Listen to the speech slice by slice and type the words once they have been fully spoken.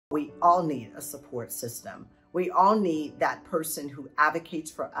We all need a support system. We all need that person who advocates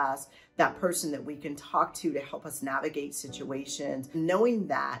for us, that person that we can talk to help us navigate situations, knowing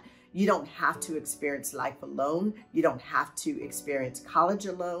that you don't have to experience life alone. You don't have to experience college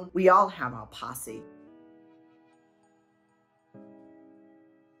alone. We all have our posse.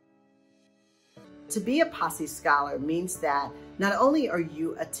 To be a Posse Scholar means that not only are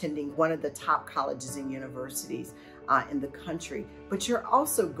you attending one of the top colleges and universities in the country, but you're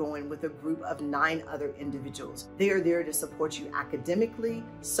also going with a group of 9 other individuals. They are there to support you academically,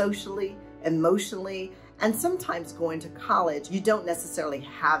 socially, emotionally, and sometimes going to college, you don't necessarily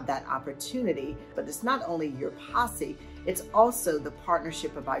have that opportunity, but it's not only your posse, it's also the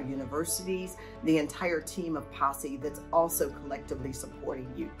partnership of our universities, the entire team of Posse that's also collectively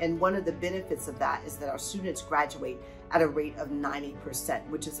supporting you. And one of the benefits of that is that our students graduate at a rate of 90%,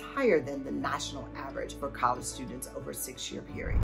 which is higher than the national average for college students over a 6-year period.